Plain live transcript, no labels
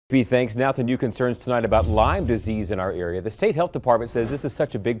Thanks. Now to new concerns tonight about Lyme disease in our area. The state health department says this is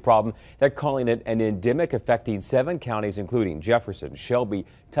such a big problem they're calling it an endemic, affecting 7 counties, including Jefferson, Shelby,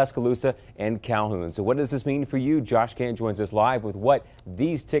 Tuscaloosa, and Calhoun. So what does this mean for you? Josh Gant joins us live with what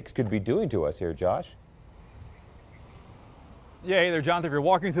these ticks could be doing to us here. Josh? Yeah, hey there, Jonathan. If you're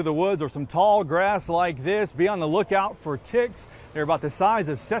walking through the woods or some tall grass like this, be on the lookout for ticks. They're about the size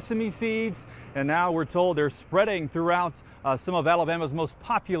of sesame seeds, and now we're told they're spreading throughout some of Alabama's most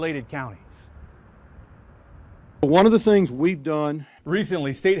populated counties. One of the things we've done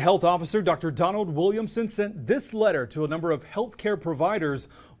recently, State Health Officer Dr. Donald Williamson sent this letter to a number of healthcare providers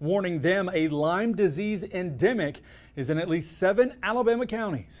warning them a Lyme disease endemic is in at least 7 Alabama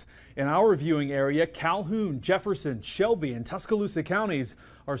counties. In our viewing area, Calhoun, Jefferson, Shelby, and Tuscaloosa counties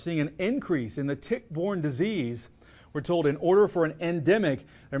are seeing an increase in the tick-borne disease. We're told in order for an endemic,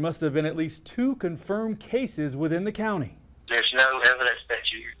 there must have been at least 2 confirmed cases within the county. There's no evidence that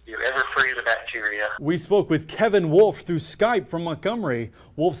you're ever free of the bacteria. We spoke with Kevin Wolf through Skype from Montgomery.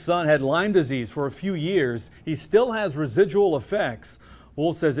 Wolf's son had Lyme disease for a few years. He still has residual effects.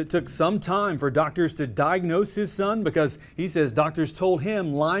 Wolf says it took some time for doctors to diagnose his son because he says doctors told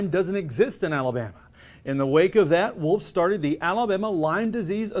him Lyme doesn't exist in Alabama. In the wake of that, Wolf started the Alabama Lyme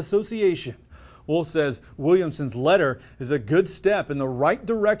Disease Association. Wolf says Williamson's letter is a good step in the right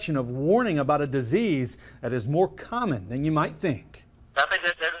direction of warning about a disease that is more common than you might think. I think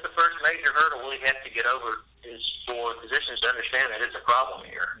that's the first major hurdle we have to get over, is for physicians to understand that it's a problem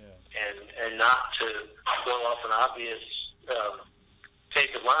here, and not to blow off an obvious case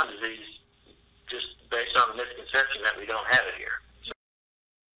of Lyme disease just based on the misconception that we don't have it here.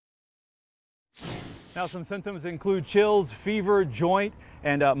 Now, some symptoms include chills, fever, joint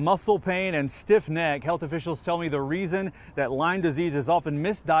and muscle pain, and stiff neck. Health officials tell me the reason that Lyme disease is often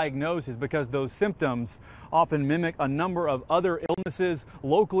misdiagnosed is because those symptoms often mimic a number of other illnesses.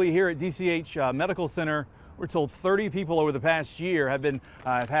 Locally here at DCH Medical Center, we're told 30 people over the past year have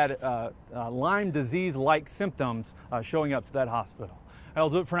had Lyme disease-like symptoms showing up to that hospital. That'll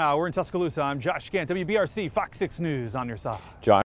do it for now. We're in Tuscaloosa. I'm Josh Gant, WBRC Fox 6 News on your side. Josh.